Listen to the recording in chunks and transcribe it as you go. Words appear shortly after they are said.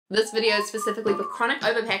This video is specifically for chronic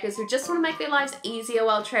overpackers who just want to make their lives easier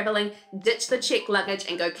while traveling, ditch the check luggage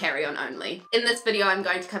and go carry-on only. In this video, I'm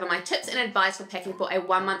going to cover my tips and advice for packing for a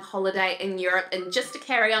 1-month holiday in Europe in just a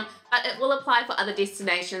carry-on, but it will apply for other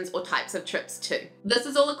destinations or types of trips too. This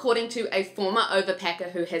is all according to a former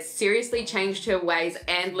overpacker who has seriously changed her ways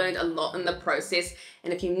and learned a lot in the process.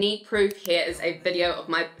 And if you need proof, here is a video of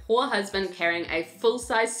my poor husband carrying a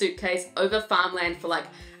full-size suitcase over farmland for like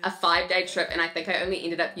a 5-day trip, and I think I only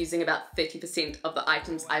ended up using about 30% of the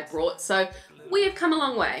items I brought, so we have come a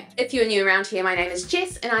long way. If you're new around here, my name is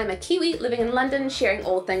Jess and I'm a Kiwi living in London, sharing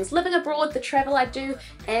all things living abroad, the travel I do,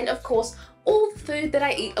 and of course all the food that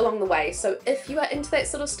I eat along the way. So if you are into that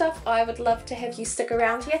sort of stuff, I would love to have you stick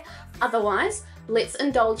around here. Otherwise, let's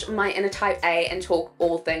indulge my inner type A and talk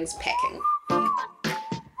all things packing.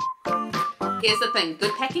 Here's the thing,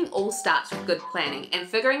 good packing all starts with good planning, and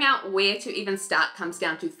figuring out where to even start comes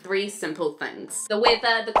down to 3 simple things: the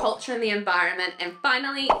weather, the culture and the environment, and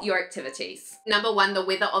finally, your activities. Number 1, the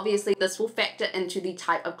weather. Obviously, this will factor into the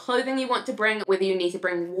type of clothing you want to bring, whether you need to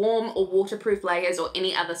bring warm or waterproof layers or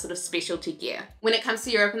any other sort of specialty gear. When it comes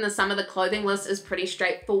to Europe in the summer, the clothing list is pretty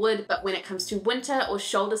straightforward, but when it comes to winter or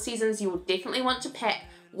shoulder seasons, you will definitely want to pack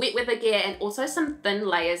wet weather gear and also some thin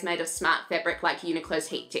layers made of smart fabric like Uniqlo's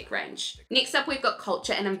Heat Tech range. Next up, we've got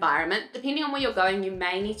culture and environment. Depending on where you're going, you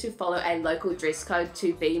may need to follow a local dress code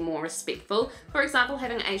to be more respectful. For example,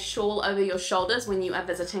 having a shawl over your shoulders when you are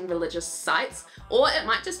visiting religious sites, or it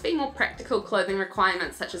might just be more practical clothing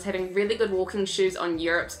requirements such as having really good walking shoes on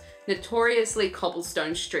Europe's notoriously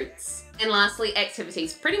cobblestone streets. And lastly,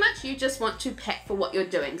 activities. Pretty much you just want to pack for what you're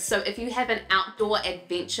doing. So if you have an outdoor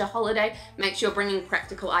adventure holiday, make sure you're bringing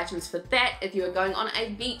practical items for that. If you are going on a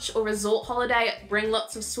beach or resort holiday, bring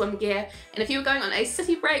lots of swim gear. And if you're going on a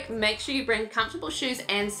city break, make sure you bring comfortable shoes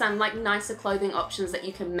and some like nicer clothing options that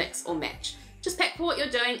you can mix or match. Just pack for what you're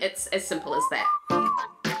doing. It's as simple as that.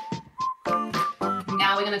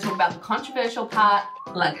 Now we're going to talk about the controversial part,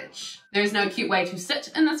 luggage. There is no cute way to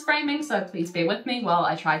sit in this framing, so please bear with me while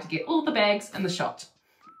I try to get all the bags in the shot.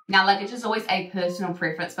 Now, luggage is always a personal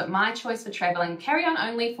preference, but my choice for traveling carry-on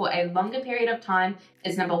only for a longer period of time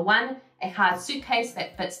is number 1, a hard suitcase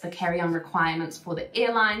that fits the carry-on requirements for the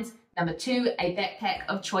airlines. Number 2, a backpack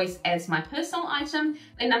of choice as my personal item.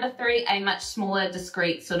 And number 3, a much smaller,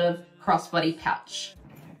 discreet sort of crossbody pouch.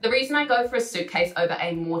 The reason I go for a suitcase over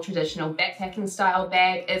a more traditional backpacking style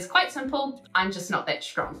bag is quite simple. I'm just not that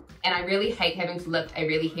strong. And I really hate having to lift a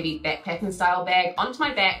really heavy backpacking style bag onto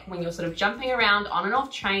my back when you're sort of jumping around on and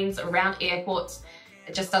off trains, around airports.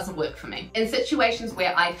 It just doesn't work for me. In situations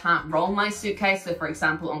where I can't roll my suitcase, so for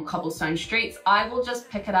example on cobblestone streets, I will just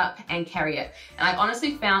pick it up and carry it. And I've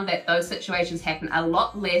honestly found that those situations happen a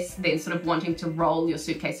lot less than sort of wanting to roll your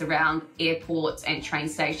suitcase around airports and train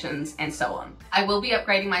stations and so on. I will be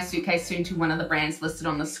upgrading my suitcase soon to one of the brands listed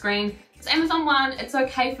on the screen. It's Amazon one, it's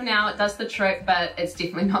okay for now, it does the trick, but it's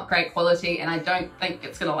definitely not great quality and I don't think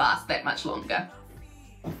it's gonna last that much longer.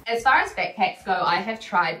 As far as backpacks go, I have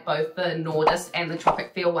tried both the Nordist and the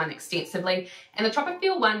Tropic Feel one extensively, and the Tropic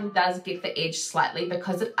Feel one does get the edge slightly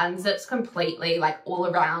because it unzips completely like all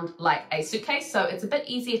around like a suitcase, so it's a bit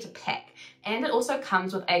easier to pack. And it also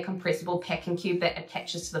comes with a compressible packing cube that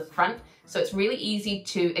attaches to the front, so it's really easy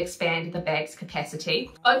to expand the bag's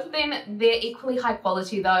capacity. Both of them, they're equally high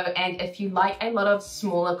quality though, and if you like a lot of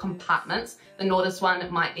smaller compartments, the Nordist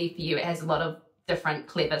one might be for you. It has a lot of different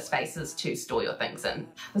clever spaces to store your things in.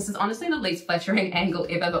 This is honestly the least flattering angle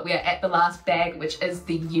ever, but we are at the last bag, which is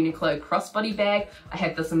the Uniqlo crossbody bag. I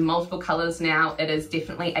have this in multiple colors now. It is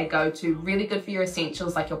definitely a go-to, really good for your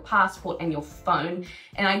essentials like your passport and your phone.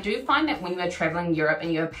 And I do find that when you're traveling Europe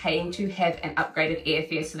and you're paying to have an upgraded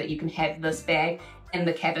airfare so that you can have this bag in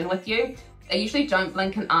the cabin with you, they usually don't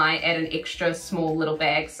blink an eye at an extra small little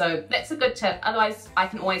bag, so that's a good tip. Otherwise, I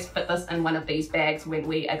can always fit this in one of these bags when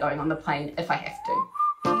we are going on the plane if I have to.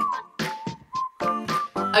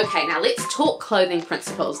 Okay, now let's talk clothing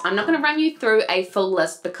principles. I'm not going to run you through a full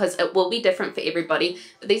list because it will be different for everybody,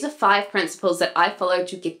 but these are 5 principles that I follow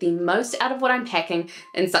to get the most out of what I'm packing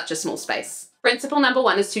in such a small space. Principle number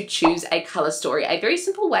 1 is to choose a color story. A very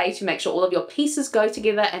simple way to make sure all of your pieces go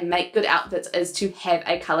together and make good outfits is to have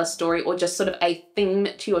a color story or just sort of a theme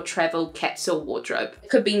to your travel capsule wardrobe.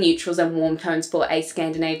 It could be neutrals and warm tones for a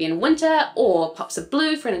Scandinavian winter or pops of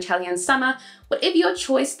blue for an Italian summer. Whatever your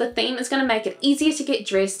choice, the theme is going to make it easier to get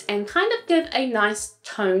dressed and kind of give a nice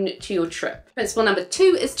tone to your trip. Principle number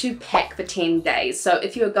 2 is to pack for 10 days. So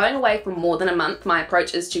if you are going away for more than a month, my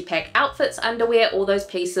approach is to pack outfits, underwear, all those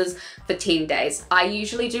pieces for 10 days. I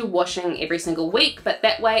usually do washing every single week, but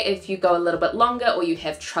that way if you go a little bit longer or you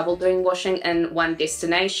have trouble doing washing in one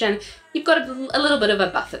destination, you've got a little bit of a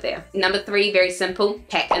buffer there. Number 3, very simple,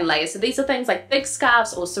 pack in layers. So these are things like big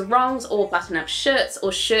scarves or sarongs or button-up shirts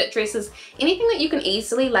or shirt dresses. Anything that you can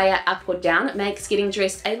easily layer up or down. It makes getting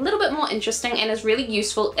dressed a little bit more interesting and is really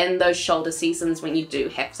useful in those shoulder seasons when you do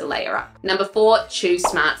have to layer up. Number 4, choose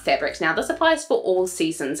smart fabrics. Now this applies for all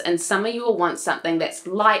seasons. In summer you will want something that's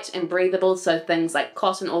light and breathable, so things like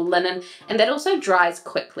cotton or linen, and that also dries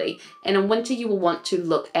quickly. And in winter you will want to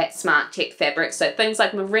look at smart tech fabrics, so things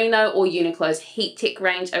like merino or Uniqlo's heat tech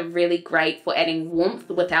range are really great for adding warmth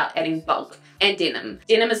without adding bulk. And denim.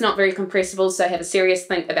 Denim is not very compressible, so have a serious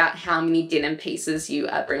think about how many denim pieces you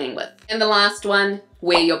are bringing with. And the last one,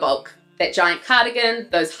 wear your bulk. That giant cardigan,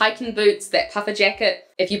 those hiking boots, that puffer jacket,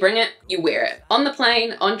 if you bring it, you wear it. On the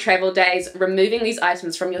plane, on travel days, removing these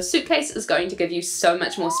items from your suitcase is going to give you so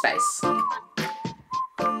much more space.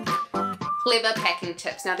 Clever packing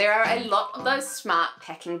tips. Now there are a lot of those smart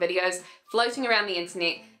packing videos floating around the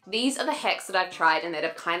internet. These are the hacks that I've tried and that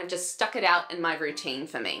have kind of just stuck it out in my routine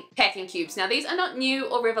for me. Packing cubes. Now these are not new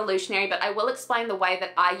or revolutionary, but I will explain the way that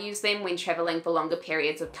I use them when traveling for longer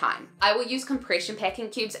periods of time. I will use compression packing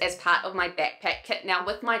cubes as part of my backpack kit. Now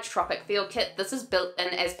with my Tropic Feel kit, this is built in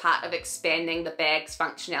as part of expanding the bag's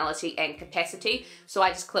functionality and capacity. So I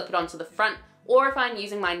just clip it onto the front. Or if I'm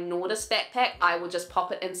using my Nordis backpack, I will just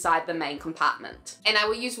pop it inside the main compartment. And I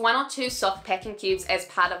will use 1 or 2 soft packing cubes as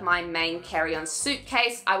part of my main carry-on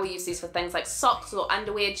suitcase. I will use these for things like socks or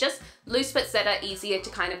underwear, just loose bits that are easier to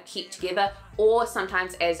kind of keep together, or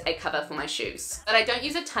sometimes as a cover for my shoes. But I don't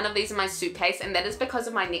use a ton of these in my suitcase, and that is because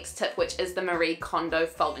of my next tip, which is the Marie Kondo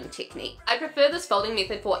folding technique. I prefer this folding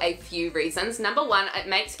method for a few reasons. Number 1, it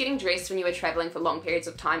makes getting dressed when you are traveling for long periods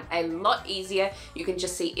of time a lot easier. You can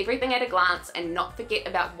just see everything at a glance and not forget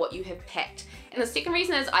about what you have packed. And the second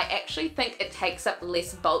reason is I actually think it takes up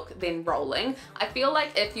less bulk than rolling. I feel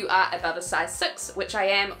like if you are above a size 6, which I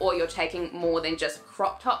am, or you're taking more than just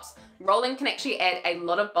crop tops, rolling can actually add a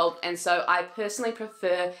lot of bulk, and so I personally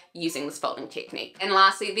prefer using this folding technique. And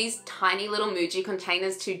lastly, these tiny little Muji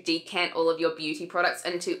containers to decant all of your beauty products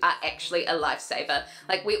into are actually a lifesaver.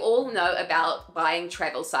 Like, we all know about buying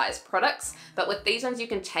travel size products, but with these ones you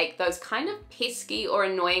can take those kind of pesky or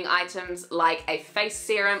annoying items like a face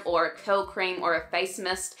serum or a curl cream or a face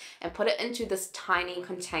mist and put it into this tiny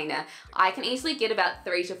container. I can easily get about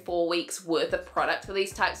 3 to 4 weeks worth of product for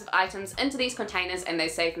these types of items into these containers, and they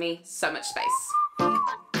save me so much space.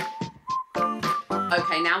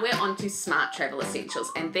 Okay, now we're on to smart travel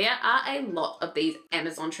essentials, and there are a lot of these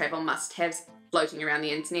Amazon travel must-haves floating around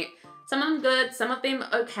the internet. Some of them good, some of them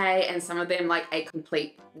okay, and some of them like a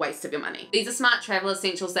complete waste of your money. These are smart travel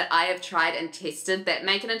essentials that I have tried and tested that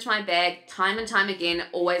make it into my bag time and time again,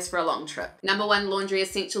 always for a long trip. Number 1, laundry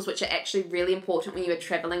essentials, which are actually really important when you are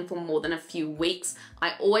traveling for more than a few weeks.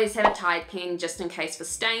 I always have a Tide pen just in case for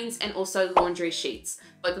stains, and also laundry sheets.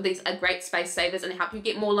 Both of these are great space savers and help you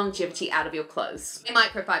get more longevity out of your clothes. A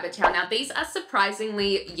microfiber towel. Now these are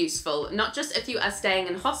surprisingly useful, not just if you are staying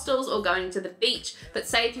in hostels or going to the beach, but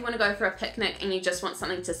say if you want to go for a picnic and you just want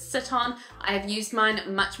something to sit on. I have used mine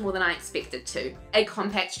much more than I expected to. A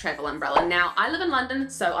compact travel umbrella. Now I live in London,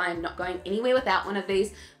 so I am not going anywhere without one of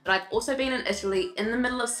these, but I've also been in Italy in the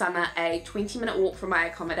middle of summer, a 20-minute walk from my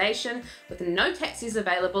accommodation with no taxis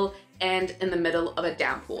available and in the middle of a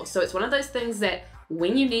downpour. So it's one of those things that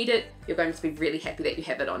when you need it, you're going to be really happy that you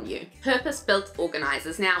have it on you. Purpose-built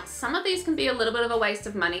organizers. Now, some of these can be a little bit of a waste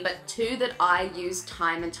of money, but 2 that I use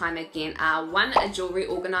time and time again are 1, a jewelry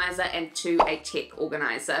organizer, and 2, a tech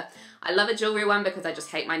organizer. I love a jewelry one because I just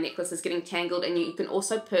hate my necklaces getting tangled, and you can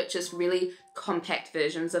also purchase really compact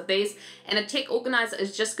versions of these. And a tech organizer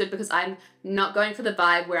is just good because I'm not going for the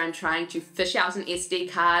vibe where I'm trying to fish out an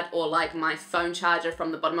SD card or like my phone charger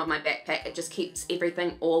from the bottom of my backpack. It just keeps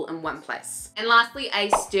everything all in one place. And lastly, a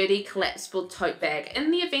sturdy collapsible tote bag.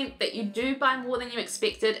 In the event that you do buy more than you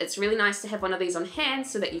expected, it's really nice to have one of these on hand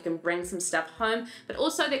so that you can bring some stuff home, but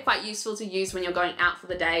also they're quite useful to use when you're going out for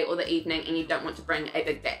the day or the evening and you don't want to bring a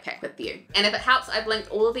big backpack with you. And if it helps, I've linked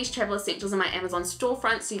all of these travel essentials in my Amazon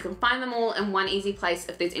storefront so you can find them all in one easy place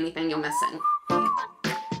if there's anything you're missing.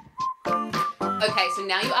 Okay, so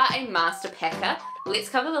now you are a master packer. Let's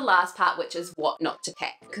cover the last part, which is what not to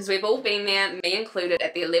pack. Because we've all been there, me included,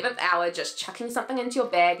 at the 11th hour, just chucking something into your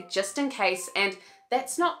bag just in case, and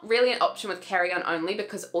that's not really an option with carry-on only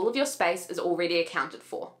because all of your space is already accounted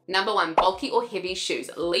for. Number 1, bulky or heavy shoes.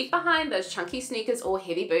 Leave behind those chunky sneakers or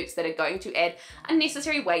heavy boots that are going to add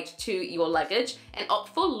unnecessary weight to your luggage, and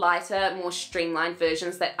opt for lighter, more streamlined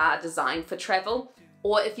versions that are designed for travel.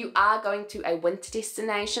 Or if you are going to a winter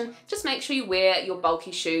destination, just make sure you wear your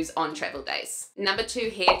bulky shoes on travel days. Number 2,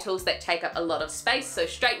 hair tools that take up a lot of space, so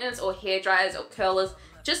straighteners or hair dryers or curlers.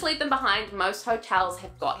 just leave them behind. Most hotels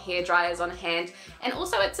have got hair dryers on hand, and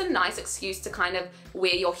also it's a nice excuse to kind of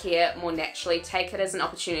wear your hair more naturally. Take it as an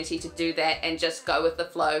opportunity to do that and just go with the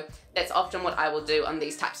flow. That's often what I will do on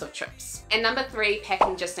these types of trips. And number 3,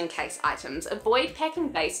 packing just in case items. Avoid packing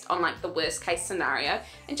based on like the worst case scenario,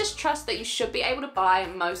 and just trust that you should be able to buy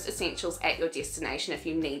most essentials at your destination if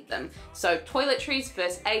you need them. So toiletries,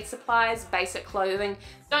 first aid supplies, basic clothing.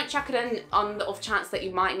 Don't chuck it in on the off chance that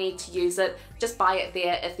you might need to use it. Just buy it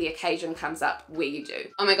there if the occasion comes up where you do.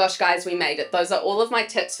 Oh my gosh guys, we made it. Those are all of my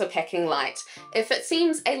tips for packing light. If it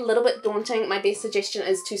seems a little bit daunting, my best suggestion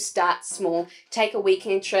is to start small. Take a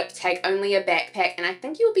weekend trip, take only a backpack, and I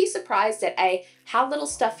think you'll be surprised at A, how little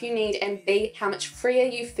stuff you need, and B, how much freer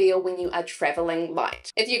you feel when you are traveling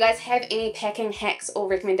light. If you guys have any packing hacks or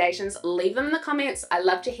recommendations, leave them in the comments. I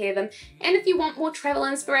love to hear them. And if you want more travel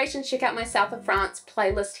inspiration, check out my South of France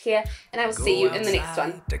playlist here, and I will see you in the next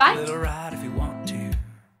one. Bye!